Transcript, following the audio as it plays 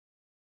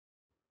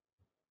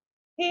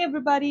Hey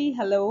everybody,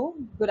 hello,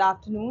 good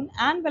afternoon,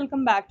 and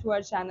welcome back to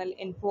our channel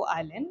Info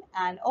Island,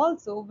 and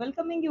also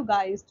welcoming you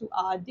guys to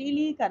our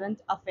daily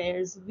current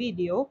affairs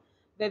video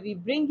where we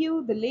bring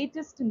you the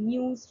latest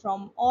news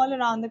from all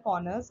around the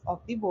corners of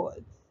the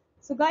world.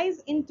 So,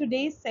 guys, in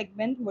today's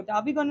segment, what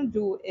are we going to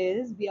do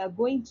is we are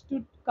going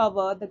to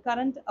cover the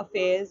current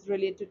affairs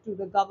related to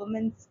the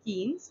government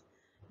schemes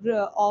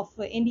of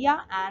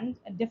India and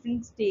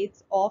different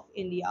states of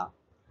India.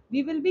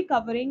 We will be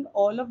covering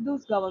all of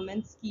those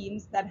government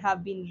schemes that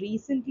have been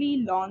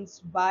recently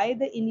launched by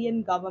the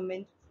Indian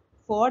government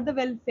for the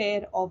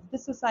welfare of the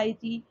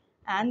society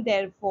and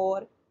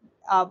therefore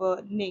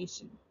our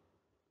nation.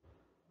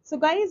 So,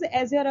 guys,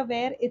 as you're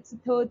aware, it's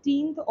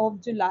 13th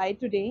of July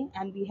today,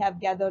 and we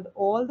have gathered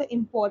all the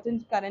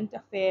important current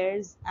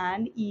affairs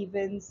and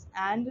events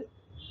and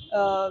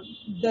uh,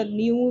 the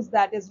news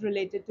that is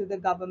related to the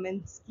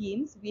government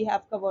schemes. We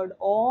have covered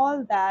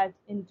all that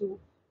into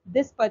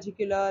this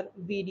particular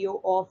video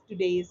of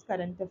today's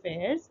current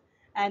affairs.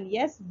 And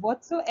yes,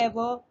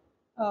 whatsoever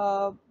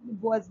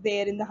was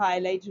there in the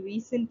highlight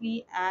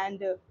recently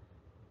and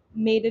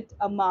made it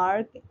a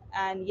mark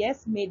and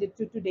yes made it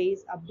to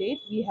today's update,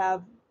 we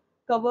have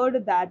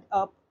covered that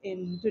up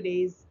in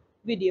today's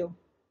video.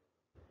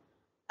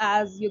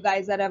 As you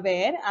guys are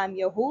aware, I'm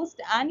your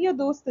host and your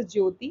dost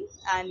Jyoti,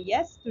 and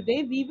yes,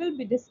 today we will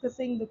be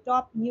discussing the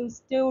top news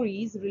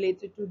stories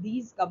related to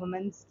these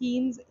government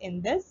schemes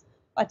in this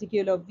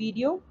particular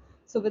video.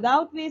 So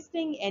without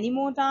wasting any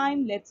more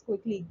time, let's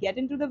quickly get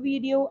into the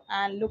video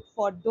and look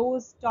for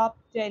those top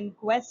 10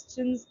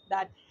 questions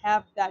that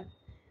have that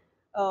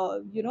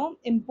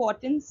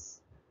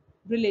importance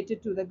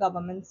related to the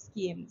government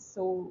schemes.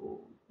 So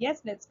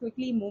yes, let's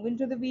quickly move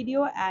into the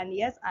video. And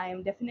yes, I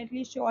am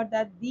definitely sure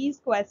that these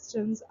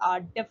questions are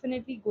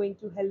definitely going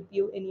to help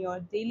you in your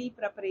daily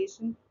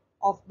preparation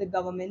of the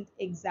government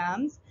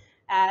exams,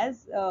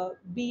 as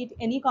be it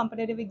any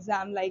competitive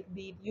exam like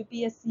be it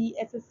UPSC,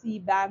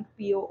 SSC, bank,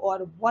 PO, or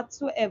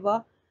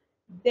whatsoever,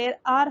 there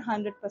are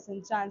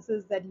 100%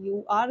 chances that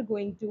you are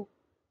going to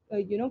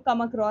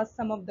come across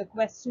some of the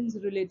questions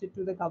related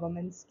to the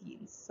government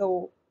schemes.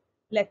 So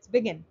let's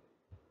begin.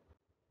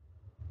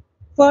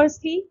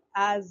 Firstly,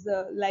 as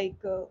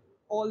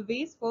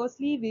always,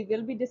 firstly we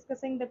will be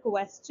discussing the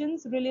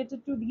questions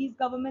related to these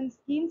government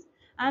schemes,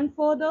 and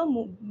further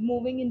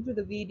moving into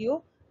the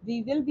video,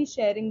 we will be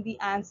sharing the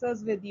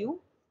answers with you,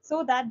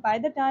 so that by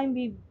the time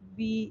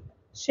we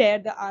share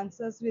the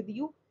answers with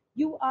you,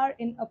 you are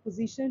in a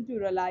position to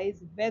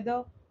realize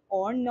whether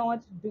or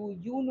not do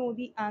you know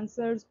the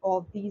answers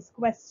of these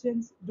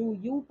questions, do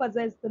you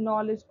possess the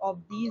knowledge of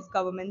these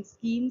government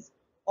schemes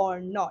or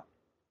not.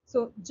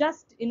 So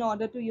just in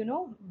order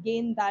to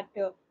gain that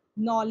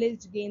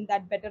knowledge, gain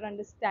that better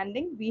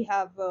understanding, we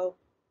have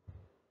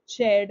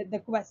shared the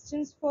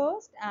questions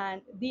first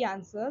and the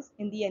answers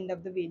in the end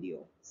of the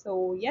video.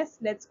 So yes,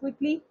 let's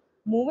quickly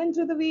move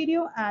into the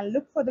video and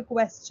look for the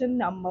question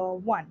number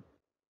 1.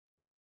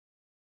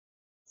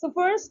 So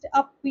first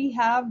up we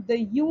have the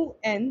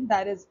UN,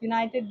 that is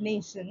United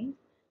Nations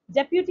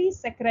Deputy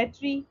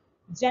Secretary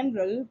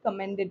General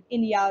commended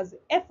India's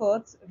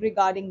efforts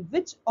regarding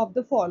which of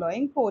the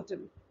following portal?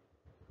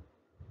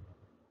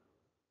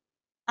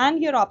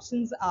 And your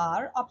options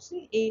are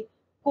option A,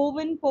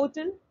 Coven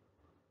portal,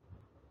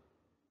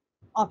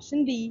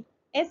 option B,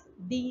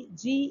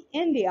 SDG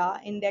India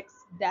Index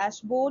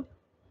Dashboard,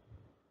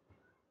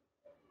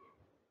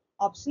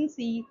 option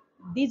C,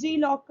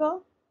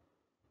 DigiLocker,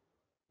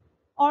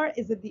 or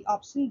is it the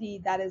option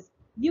D, that is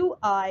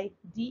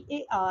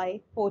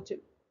UIDAI portal?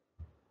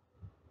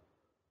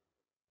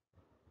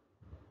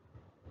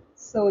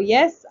 So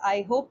yes,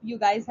 I hope you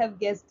guys have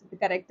guessed the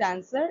correct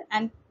answer,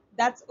 and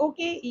that's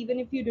okay. Even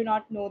if you do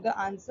not know the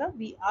answer,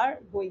 we are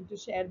going to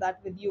share that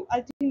with you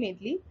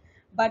ultimately.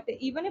 But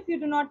even if you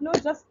do not know,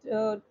 just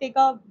take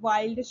a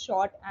wild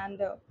shot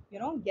and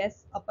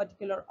guess a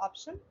particular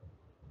option.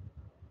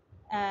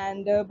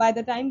 And by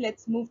the time,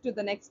 let's move to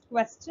the next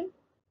question.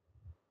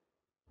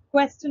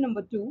 Question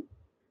number 2.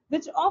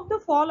 Which of the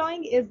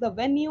following is the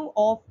venue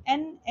of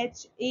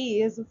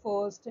NHA's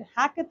first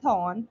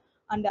hackathon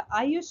under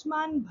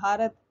Ayushman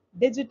Bharat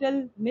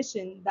Digital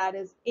Mission, that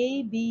is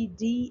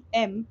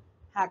ABDM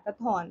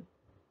hackathon?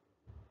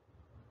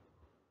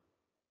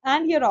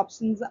 And your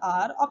options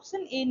are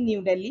option A,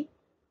 New Delhi,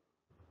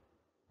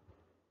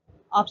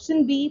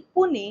 option B,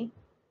 Pune,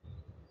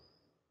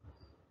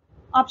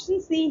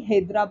 option C,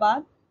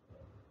 Hyderabad,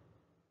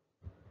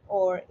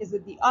 or is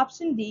it the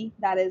option D,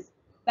 that is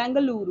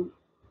Bengaluru?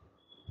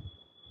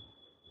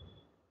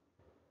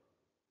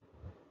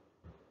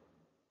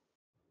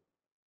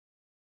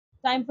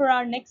 Time for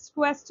our next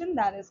question,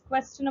 that is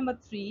question number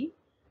 3.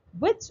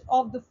 Which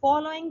of the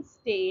following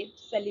state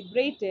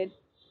celebrated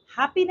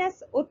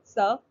Happiness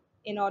Utsav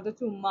in order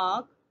to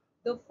mark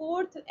the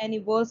 4th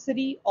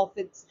anniversary of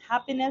its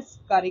happiness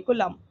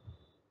curriculum?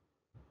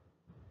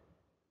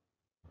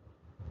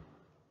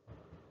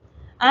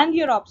 And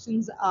your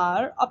options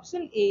are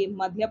option A,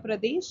 Madhya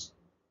Pradesh,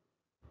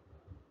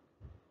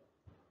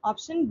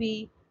 option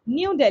B,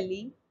 New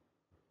Delhi,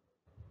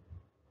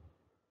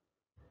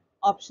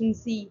 Option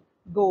C,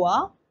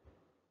 Goa.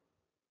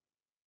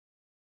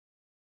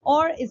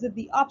 Or is it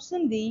the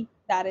option D,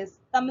 that is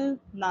Tamil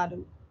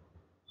Nadu?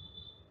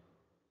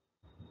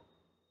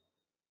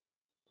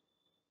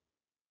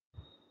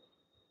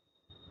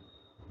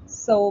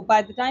 So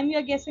by the time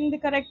you're guessing the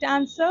correct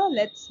answer,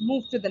 let's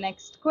move to the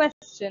next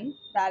question.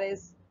 That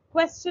is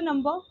question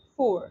number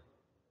 4.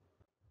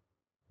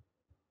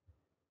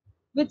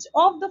 Which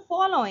of the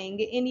following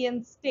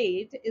Indian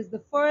state is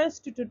the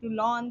first to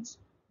launch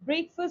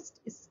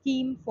breakfast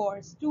scheme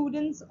for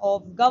students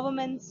of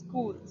government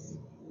schools?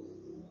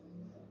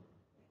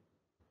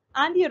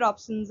 And your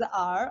options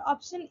are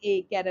option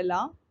A,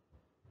 Kerala,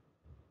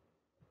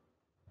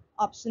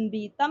 option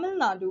B, Tamil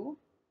Nadu,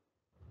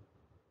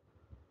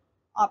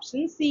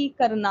 option C,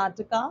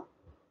 Karnataka,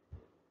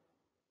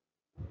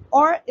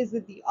 or is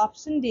it the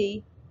option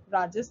D,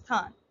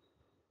 Rajasthan?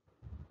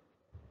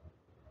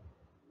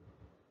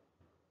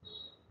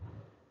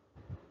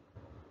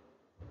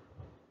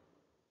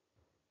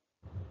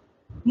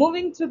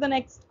 Moving to the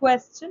next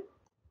question,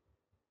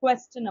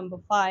 question number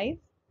 5.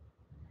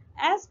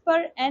 As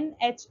per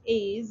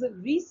NHA's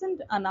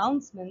recent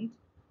announcement,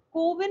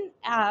 CoWIN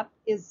app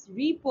is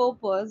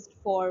repurposed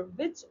for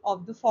which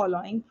of the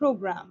following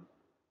program?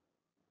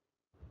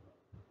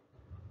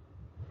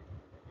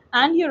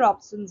 And your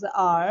options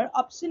are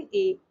option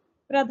A,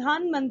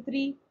 Pradhan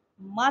Mantri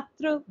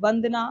Matra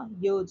Bandhana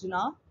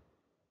Yojana,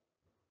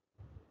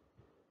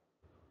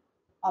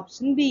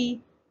 option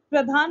B,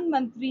 Pradhan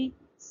Mantri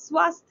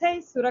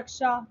Swasthya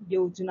Suraksha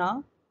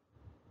Yojana,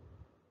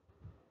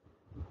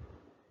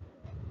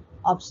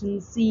 option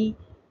C,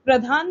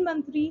 Pradhan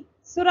Mantri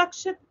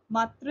Surakshit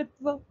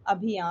Matritva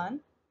Abhiyan,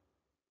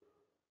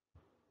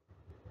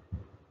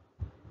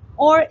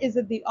 or is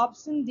it the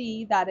option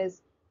D, that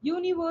is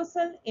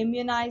Universal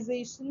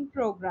Immunization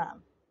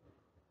Program?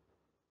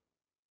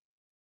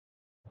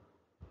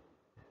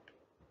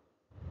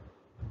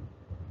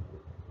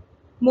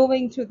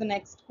 Moving to the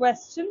next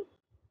question,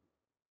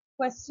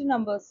 question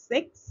number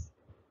 6.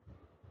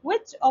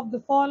 Which of the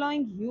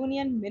following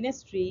union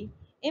ministry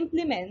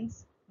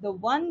implements the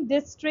one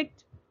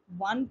district,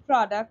 one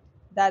product,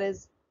 that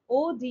is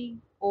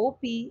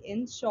ODOP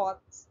in short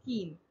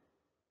scheme?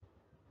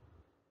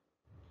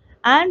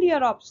 And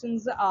your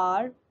options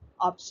are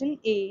option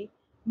A,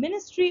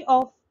 Ministry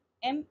of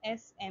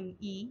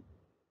MSME,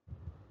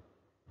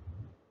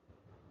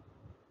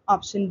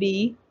 option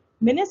B,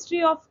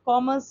 Ministry of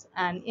Commerce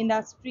and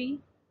Industry,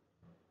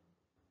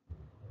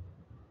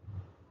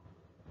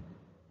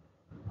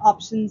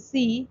 option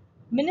C,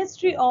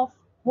 Ministry of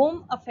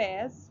Home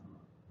Affairs,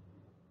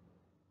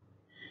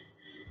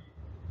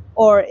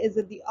 or is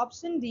it the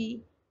option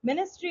D,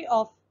 Ministry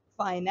of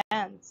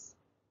Finance?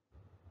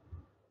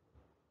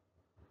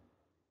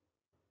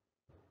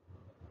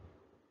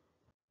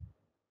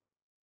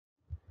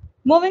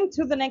 Moving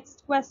to the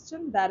next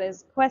question, that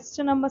is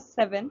question number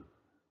 7.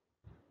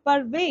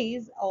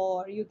 Parvez,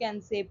 or you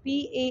can say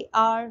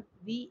PARVAZ,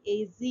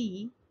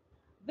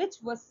 which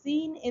was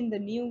seen in the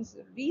news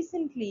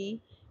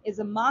recently, is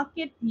a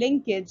market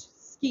linkage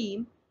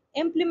scheme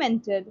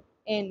implemented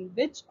in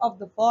which of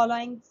the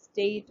following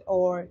state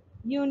or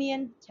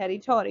union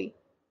territory?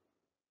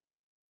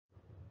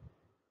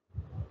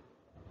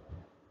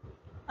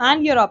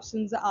 And your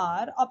options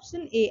are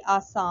option A,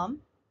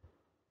 Assam,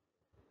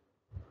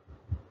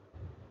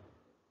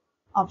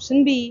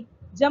 option B,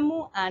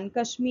 Jammu and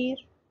Kashmir,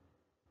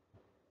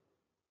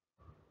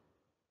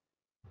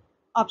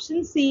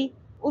 option C,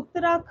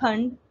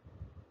 Uttarakhand,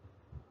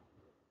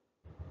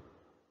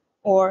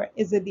 or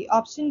is it the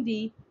option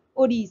D,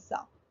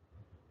 Odisha?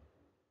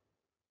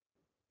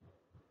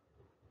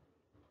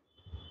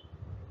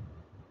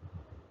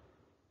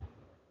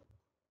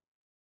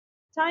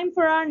 Time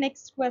for our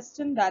next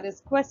question, that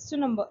is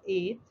question number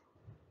 8.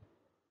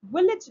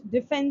 Village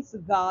Defence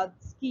Guard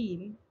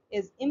scheme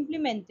is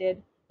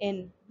implemented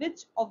in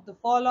which of the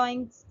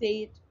following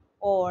state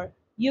or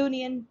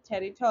union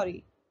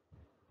territory?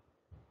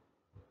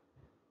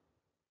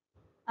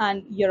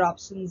 And your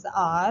options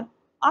are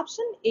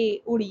option A,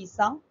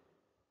 Odisha,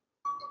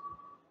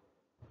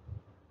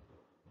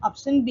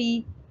 option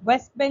B,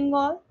 West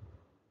Bengal,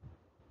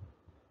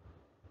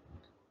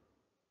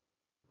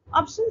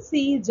 option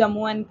C,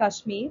 Jammu and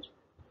Kashmir,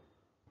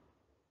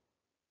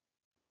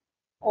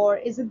 or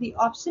is it the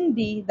option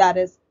D, that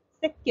is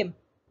Sikkim?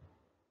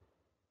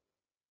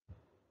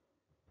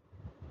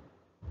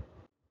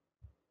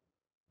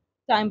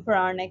 Time for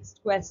our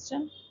next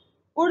question.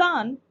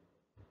 Udan,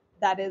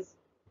 that is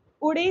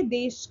Ude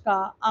Desh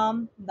Ka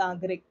Aam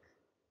Nagrik,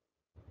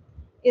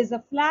 is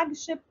a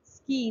flagship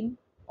scheme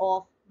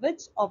of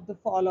which of the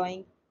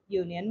following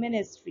union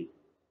ministry?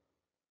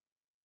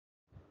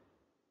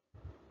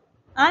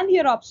 And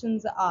your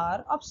options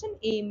are option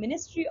A,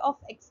 Ministry of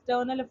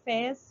External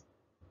Affairs,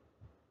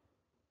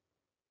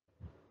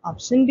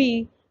 option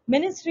B,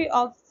 Ministry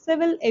of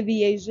Civil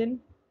Aviation,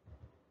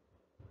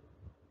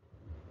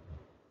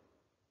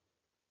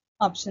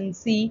 option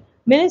C,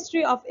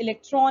 Ministry of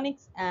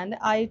Electronics and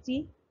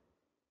IT,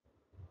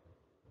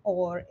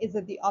 or is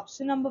it the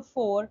option number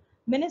 4,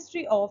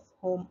 Ministry of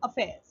Home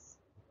Affairs.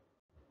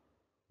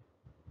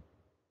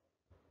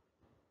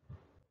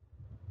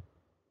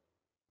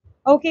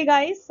 Okay,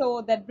 guys,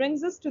 so that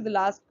brings us to the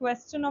last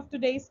question of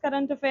today's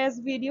current affairs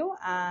video.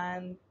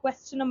 And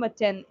question number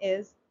 10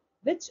 is,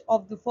 which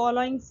of the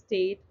following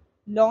state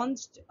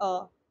launched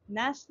a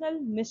national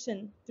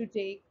mission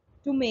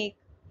to make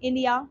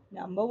India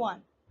number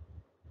one?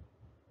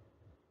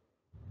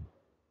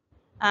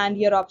 And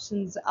your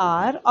options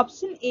are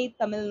option A,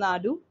 Tamil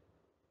Nadu,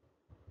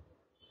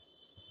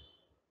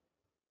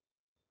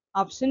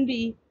 option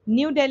B,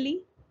 New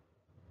Delhi,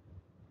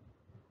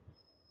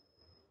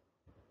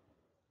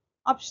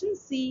 option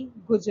C,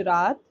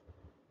 Gujarat,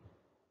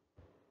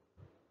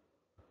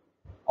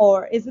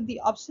 or is it the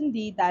option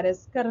D, that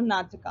is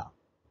Karnataka?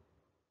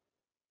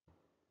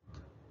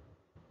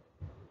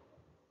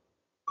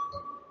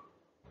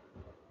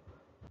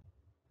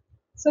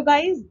 So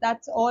guys,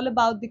 that's all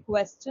about the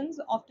questions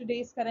of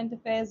today's current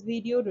affairs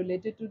video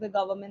related to the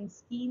government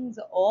schemes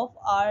of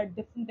our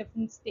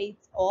different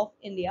states of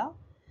India.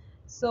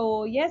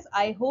 So yes,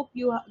 I hope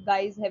you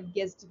guys have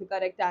guessed the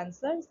correct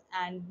answers,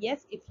 and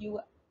yes, if you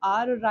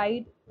are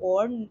right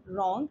or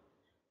wrong,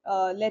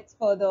 let's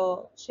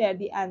further share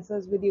the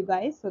answers with you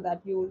guys so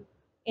that you'll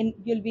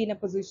be in a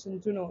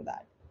position to know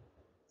that.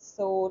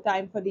 So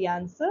time for the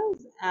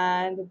answers,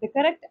 and the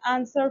correct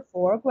answer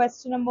for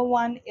question number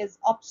one is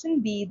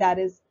option B, that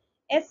is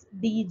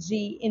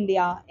SDG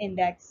India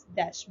Index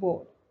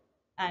Dashboard.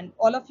 And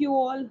all of you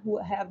all who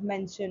have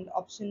mentioned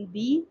option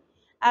B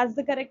as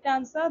the correct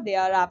answer, they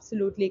are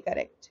absolutely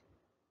correct.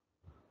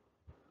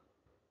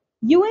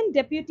 UN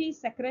Deputy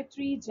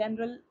Secretary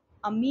General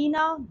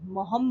Amina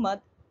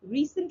Mohammed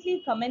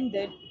recently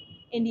commended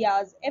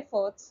India's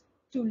efforts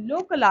to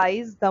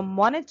localize the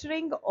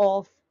monitoring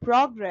of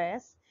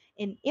progress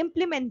in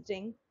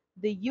implementing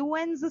the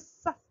UN's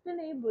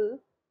Sustainable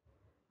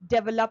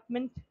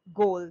Development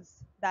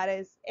Goals, that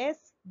is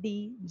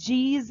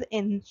SDGs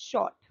in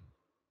short.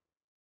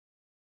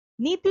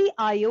 Niti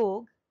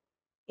Aayog,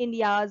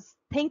 India's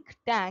think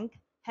tank,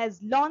 has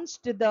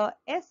launched the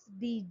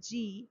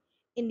SDG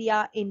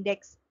India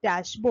Index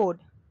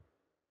Dashboard.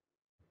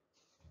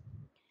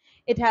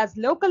 It has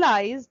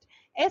localized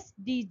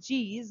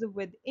SDGs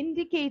with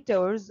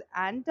indicators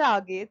and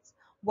targets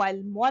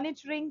while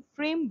monitoring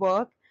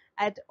framework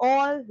at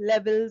all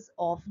levels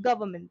of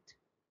government.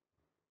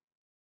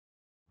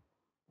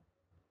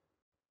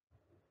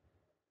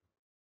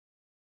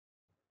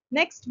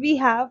 Next, we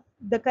have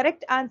the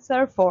correct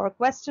answer for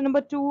question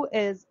number 2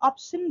 is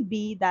option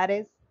B, that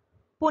is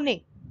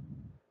Pune.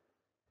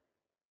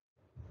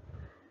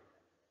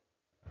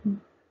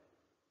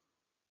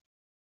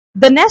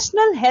 The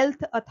National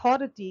Health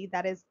Authority,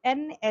 that is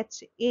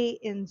NHA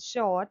in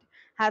short,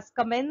 has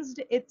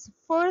commenced its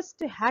first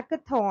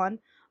hackathon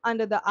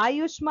under the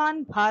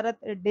Ayushman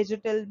Bharat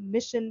Digital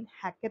Mission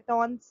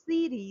Hackathon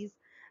series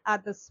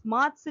at the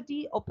Smart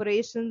City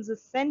Operations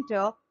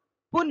Center,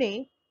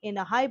 Pune, in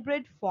a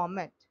hybrid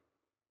format.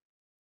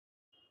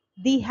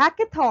 The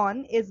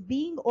hackathon is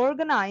being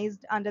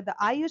organized under the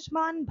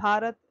Ayushman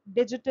Bharat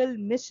Digital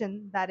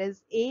Mission, that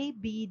is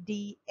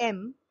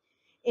ABDM,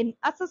 in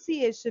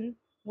association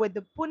with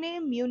the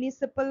Pune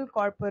Municipal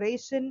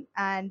Corporation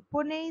and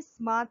Pune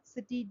Smart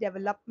City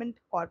Development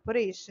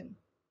Corporation.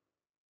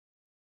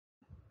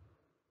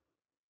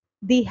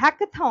 The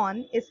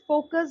hackathon is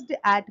focused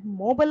at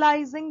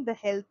mobilizing the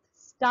health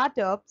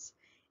startups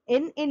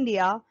in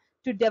India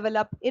to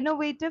develop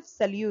innovative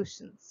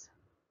solutions.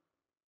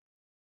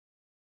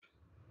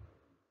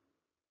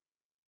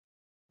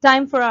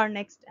 Time for our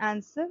next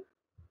answer.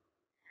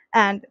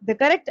 And the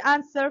correct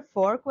answer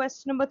for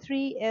question number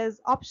 3 is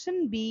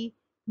option B,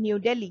 New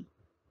Delhi.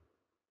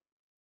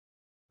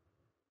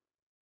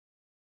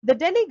 The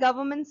Delhi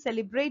government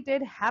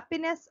celebrated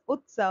Happiness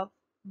Utsav,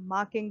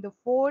 marking the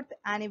 4th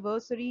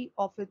anniversary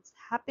of its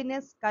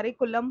happiness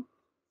curriculum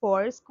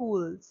for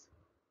schools.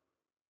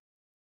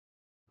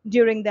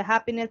 During the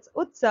Happiness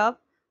Utsav,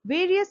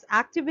 various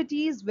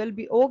activities will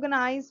be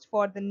organized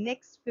for the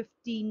next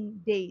 15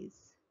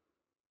 days.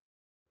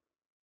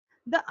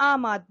 The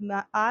Aam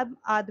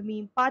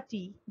Admi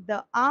Party,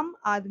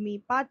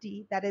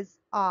 that is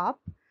AAP,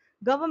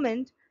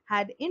 government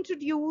had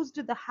introduced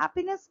the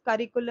happiness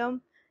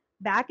curriculum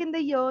back in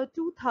the year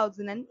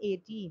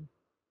 2018.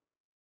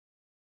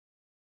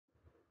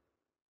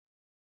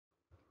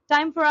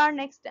 Time for our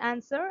next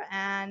answer,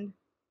 and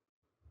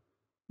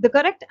the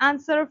correct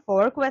answer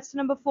for question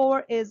number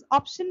 4 is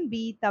option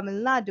B,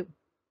 Tamil Nadu.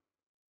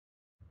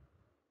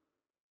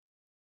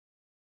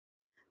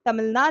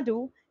 Tamil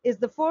Nadu is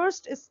the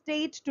first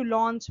state to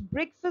launch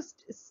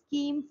breakfast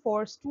scheme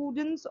for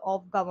students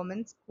of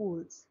government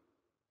schools.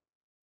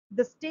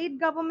 The state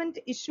government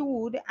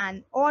issued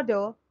an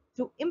order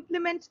to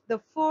implement the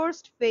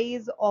first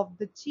phase of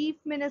the Chief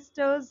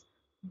Minister's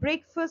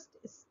breakfast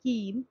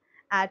scheme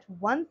at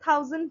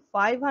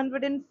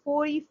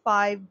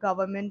 1,545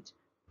 government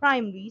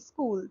primary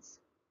schools.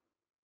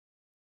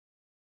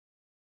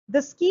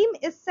 The scheme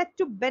is set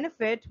to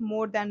benefit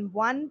more than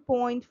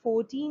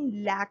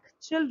 1.14 lakh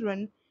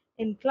children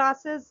in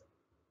classes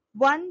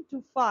 1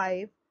 to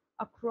 5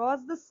 across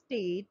the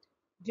state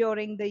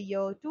during the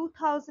year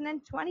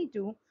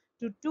 2022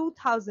 to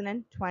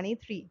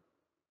 2023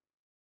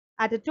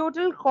 at a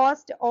total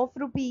cost of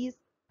rupees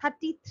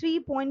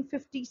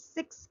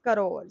 33.56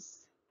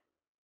 crores.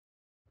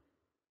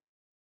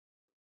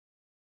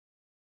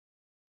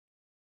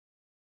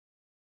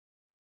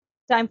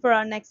 Time for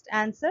our next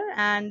answer,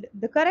 and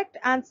the correct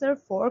answer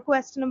for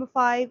question number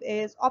 5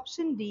 is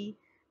option D,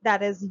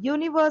 that is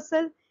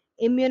Universal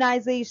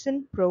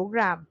Immunization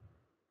Program.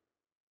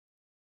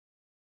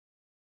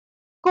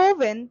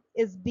 COVID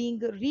is being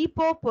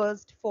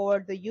repurposed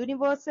for the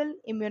Universal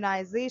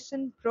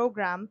Immunization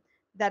Program,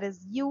 that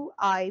is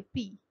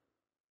UIP,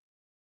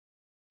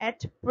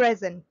 at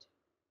present.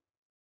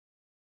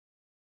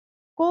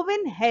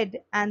 COVID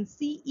head and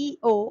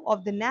CEO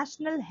of the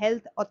National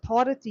Health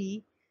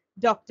Authority,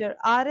 Dr.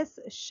 R.S.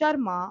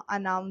 Sharma,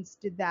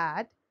 announced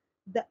that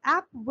the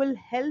app will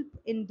help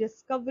in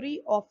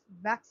discovery of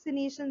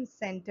vaccination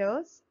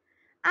centers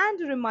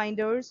and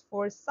reminders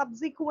for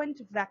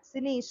subsequent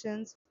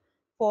vaccinations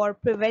for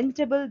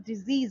preventable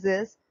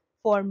diseases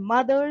for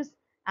mothers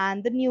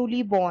and the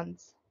newly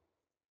borns.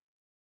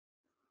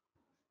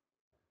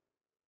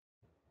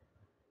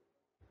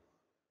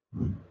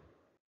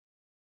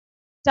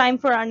 Time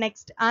for our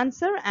next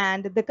answer,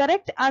 and the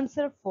correct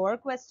answer for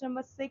question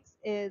number 6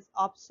 is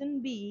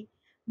option B,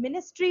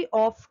 Ministry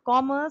of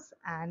Commerce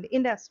and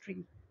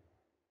Industry.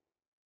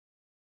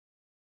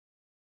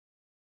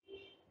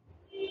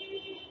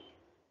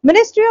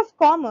 Ministry of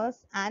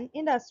Commerce and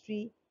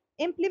Industry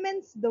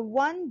implements the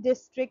One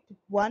District,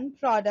 One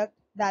Product,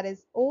 that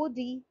is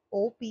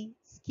ODOP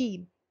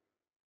scheme.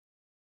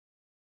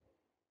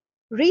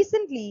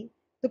 Recently,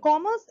 the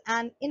Commerce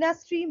and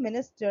Industry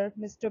Minister,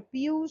 Mr.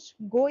 Piyush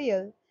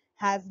Goyal,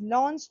 has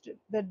launched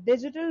the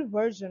digital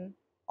version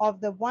of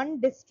the One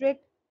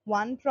District,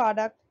 One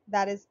Product,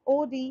 that is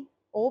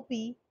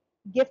ODOP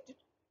gift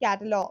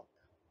catalog.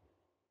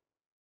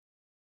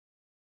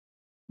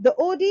 The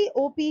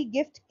ODOP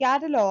gift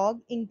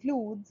catalog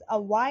includes a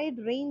wide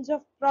range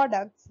of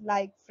products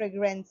like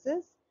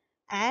fragrances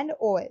and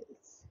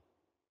oils,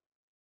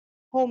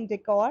 home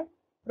decor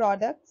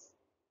products,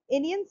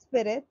 Indian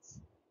spirits,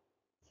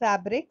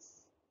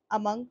 fabrics,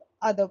 among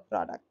other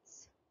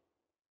products.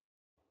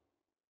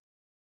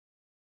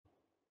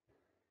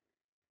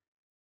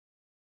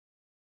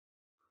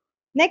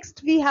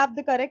 Next, we have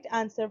the correct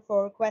answer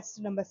for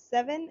question number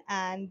 7,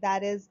 and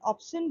that is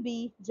option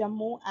B,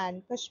 Jammu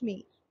and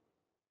Kashmir.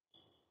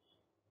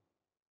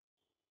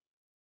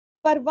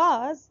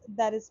 Parvaz,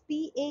 that is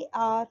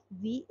PARVAZ,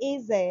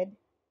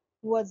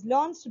 was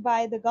launched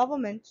by the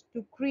government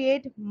to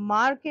create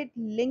market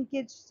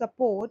linkage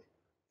support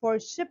for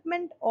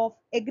shipment of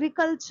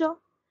agriculture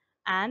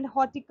and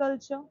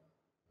horticulture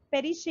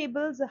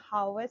perishables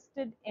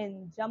harvested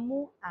in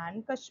Jammu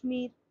and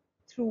Kashmir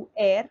through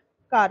air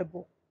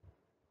cargo.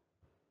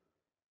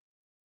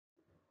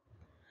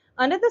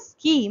 Under the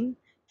scheme,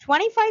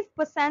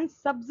 25%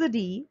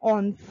 subsidy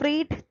on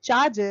freight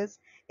charges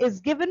is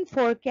given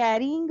for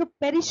carrying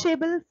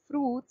perishable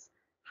fruits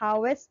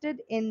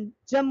harvested in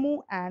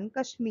Jammu and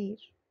Kashmir.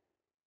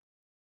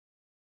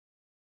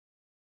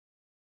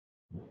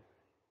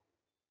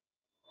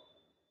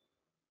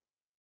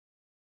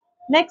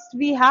 Next,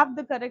 we have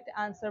the correct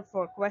answer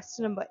for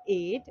question number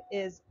 8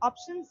 is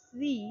option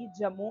C,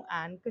 Jammu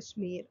and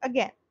Kashmir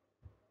again.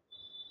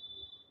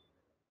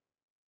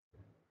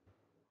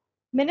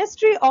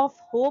 Ministry of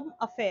Home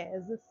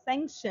Affairs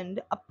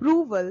sanctioned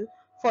approval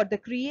for the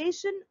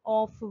creation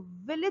of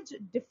Village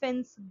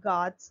Defence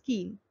Guard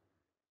Scheme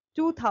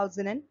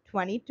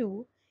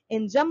 2022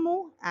 in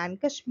Jammu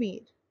and Kashmir.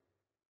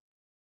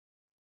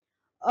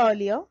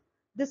 Earlier,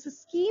 this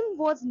scheme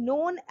was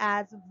known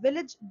as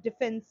Village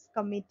Defence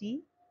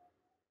Committee,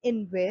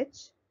 in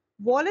which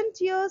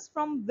volunteers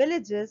from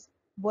villages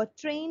were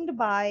trained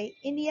by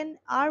Indian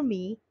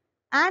Army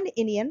and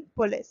Indian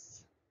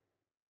Police.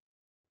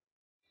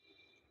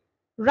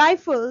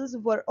 Rifles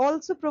were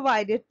also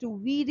provided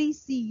to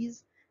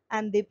VDCs,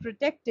 and they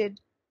protected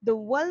the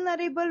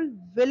vulnerable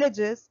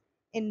villages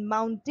in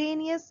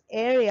mountainous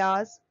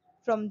areas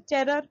from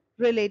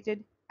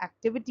terror-related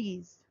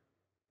activities.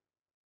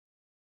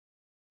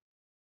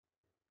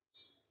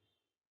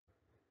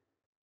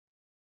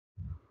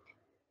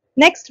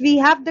 Next, we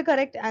have the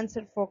correct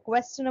answer for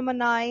question number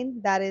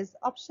 9, that is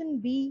option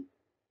B,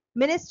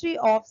 Ministry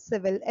of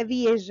Civil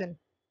Aviation.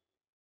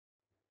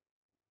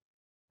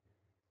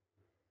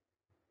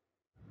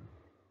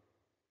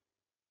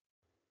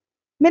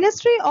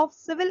 Ministry of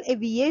Civil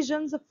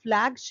Aviation's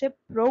flagship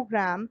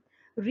program,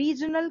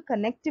 Regional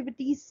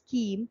Connectivity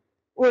Scheme,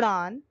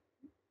 UDAN,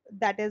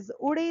 that is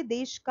Ude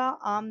Desh Ka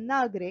Aam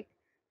Nagrik,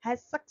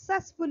 has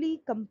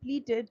successfully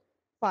completed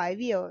 5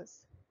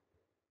 years.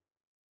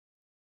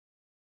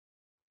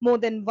 More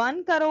than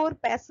 1 crore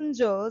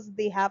passengers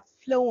they have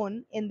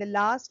flown in the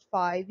last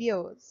 5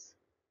 years.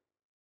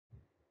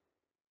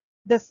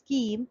 The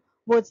scheme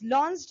was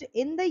launched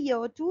in the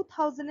year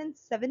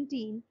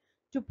 2017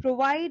 to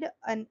provide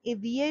an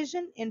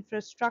aviation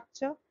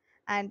infrastructure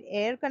and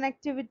air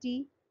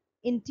connectivity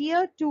in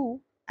Tier 2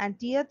 and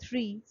Tier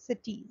 3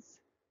 cities.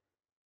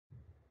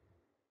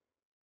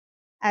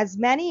 As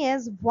many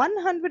as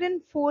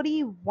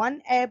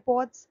 141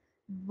 airports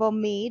were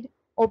made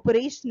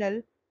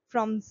operational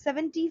from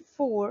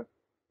 74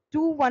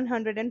 to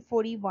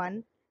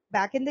 141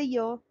 back in the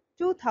year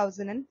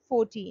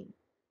 2014.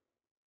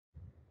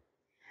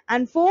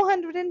 And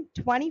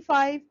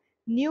 425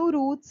 new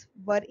routes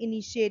were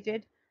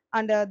initiated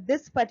under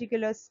this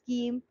particular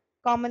scheme,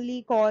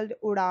 commonly called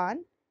UDAN,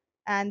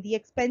 and the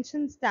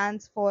expansion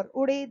stands for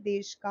Ude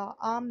Desh Ka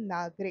Aam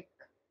Nagrik.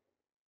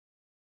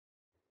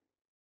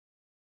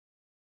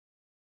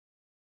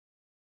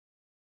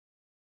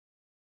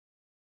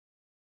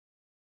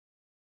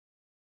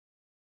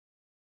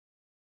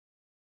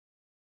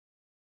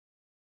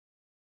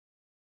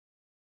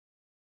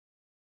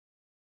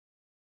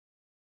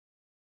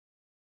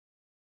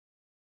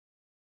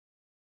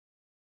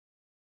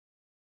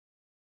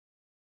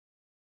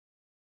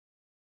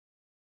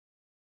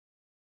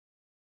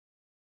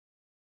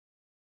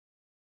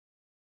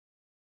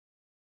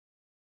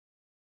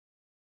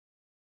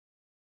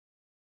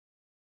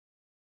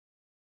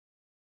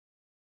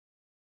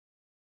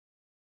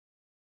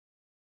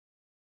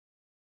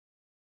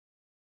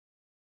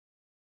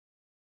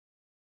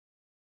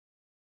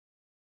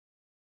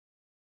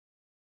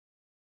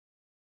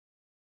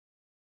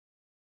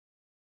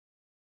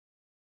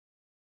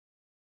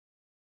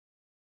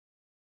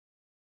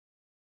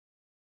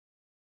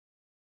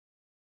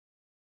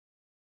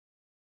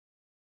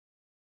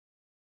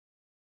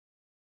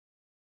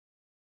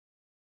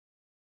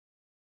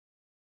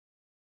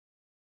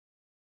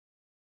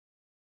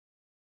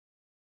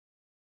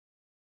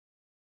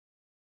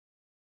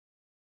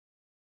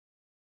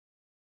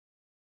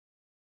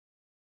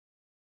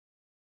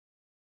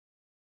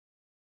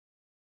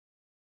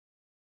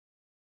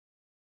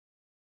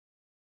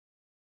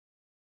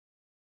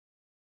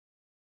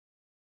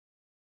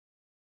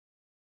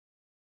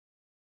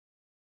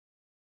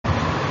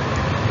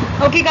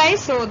 Okay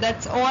guys, so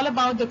that's all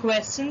about the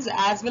questions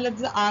as well as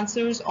the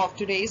answers of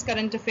today's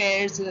current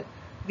affairs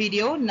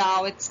video.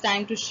 Now it's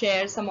time to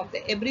share some of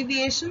the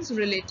abbreviations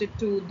related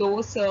to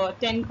those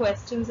 10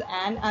 questions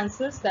and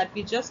answers that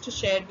we just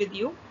shared with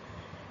you.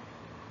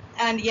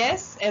 And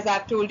yes, as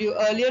I've told you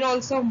earlier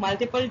also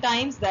multiple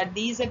times, that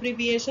these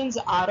abbreviations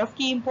are of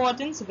key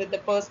importance with the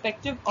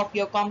perspective of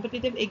your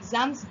competitive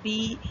exams,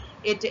 be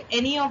it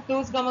any of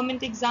those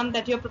government exams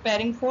that you're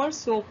preparing for.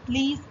 So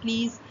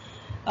please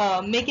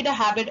make it a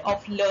habit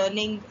of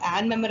learning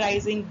and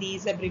memorizing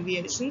these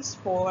abbreviations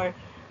for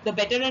the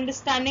better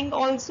understanding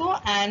also,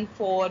 and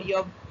for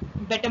your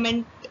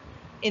betterment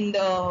in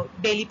the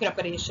daily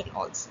preparation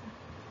also.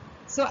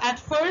 So at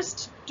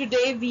first,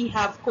 today we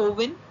have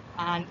COVID,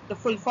 and the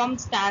full form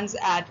stands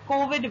at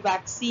COVID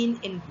Vaccine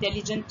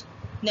Intelligent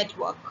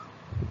Network.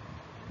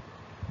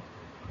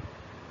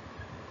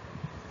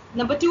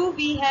 Number 2,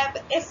 we have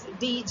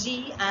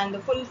SDG, and the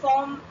full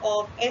form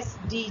of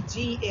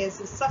SDG is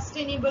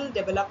Sustainable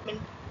Development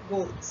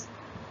Goals.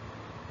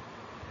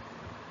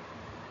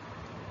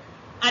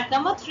 At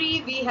number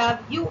 3, we have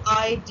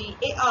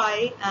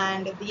UIDAI,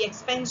 and the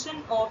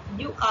expansion of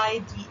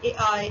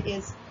UIDAI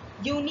is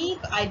Unique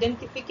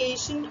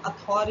Identification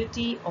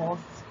Authority of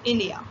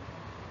India.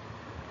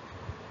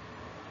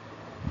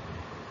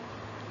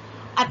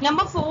 At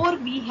number 4,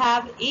 we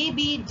have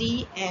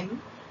ABDM,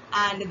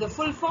 and the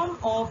full form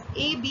of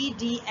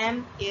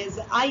ABDM is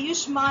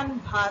Ayushman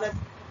Bharat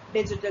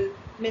Digital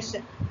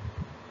Mission.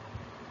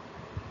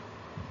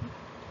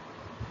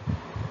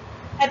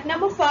 At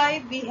number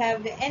 5, we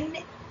have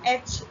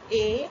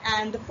NHA,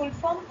 and the full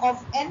form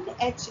of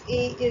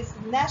NHA is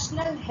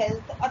National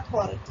Health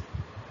Authority.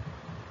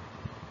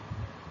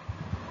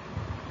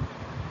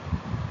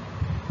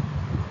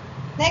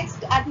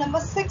 Next, at number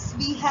 6,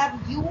 we have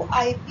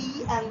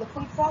UIP, and the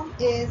full form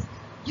is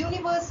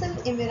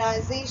Universal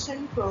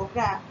Immunization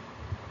Program.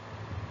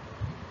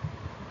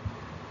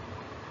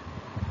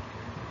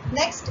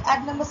 Next,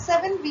 at number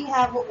 7, we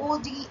have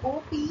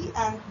ODOP,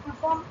 and the full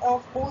form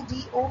of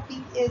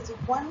ODOP is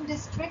One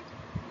District,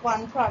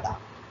 One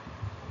Product.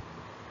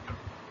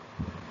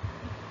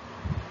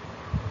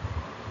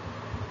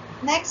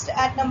 Next,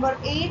 at number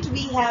 8,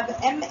 we have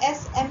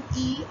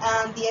MSME,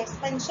 and the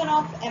expansion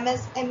of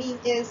MSME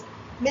is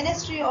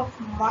Ministry of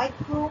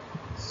Micro,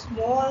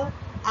 Small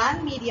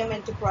and Medium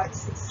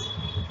Enterprises.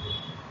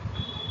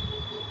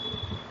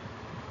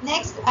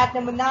 Next, at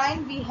number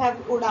 9, we have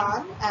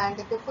UDAN, and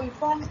the full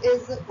form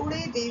is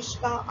Ude Desh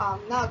Ka Aam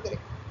Nagrik.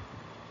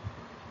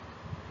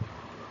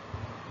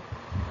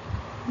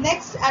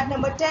 Next, at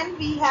number 10,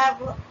 we have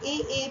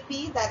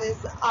AAP, that is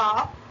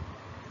AAP,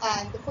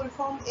 and the full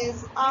form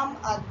is Aam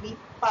Aadmi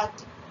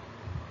Party.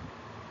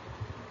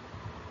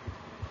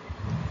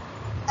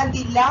 And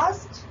the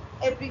last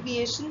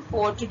abbreviation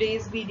for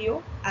today's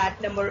video, at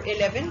number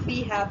 11,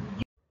 we have.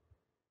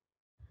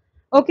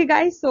 Okay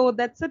guys, so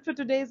that's it for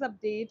today's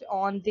update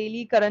on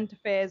daily current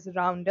affairs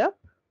roundup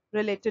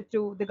related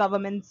to the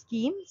government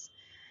schemes.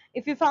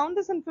 If you found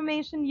this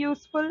information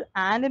useful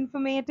and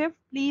informative,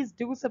 please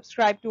do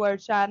subscribe to our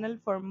channel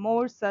for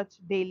more such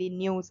daily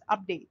news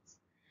updates.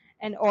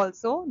 And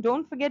also,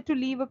 don't forget to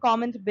leave a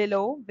comment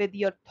below with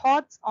your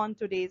thoughts on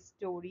today's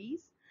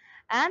stories.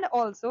 And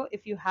also,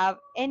 if you have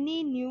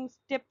any news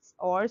tips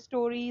or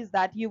stories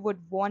that you would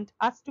want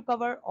us to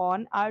cover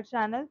on our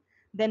channel,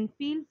 then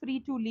feel free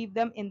to leave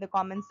them in the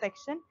comment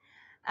section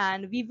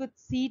and we would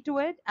see to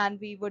it and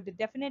we would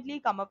definitely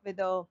come up with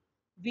a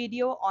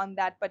video on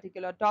that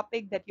particular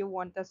topic that you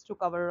want us to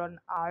cover on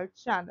our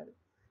channel.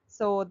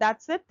 So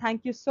that's it.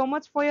 Thank you so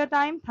much for your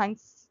time.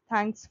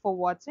 Thanks for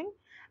watching,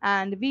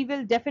 and we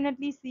will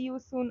definitely see you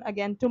soon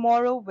again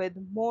tomorrow with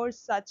more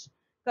such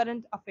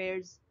current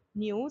affairs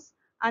news.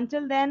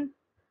 Until then,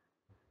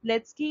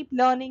 let's keep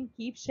learning,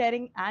 keep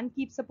sharing, and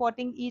keep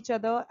supporting each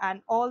other.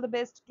 And all the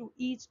best to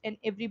each and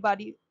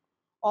everybody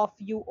of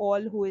you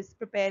all who is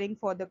preparing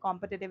for the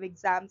competitive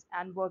exams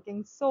and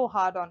working so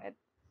hard on it.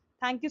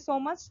 Thank you so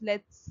much.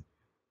 Let's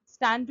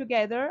stand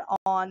together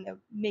on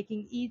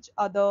making each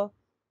other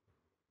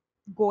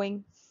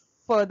going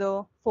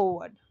further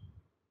forward.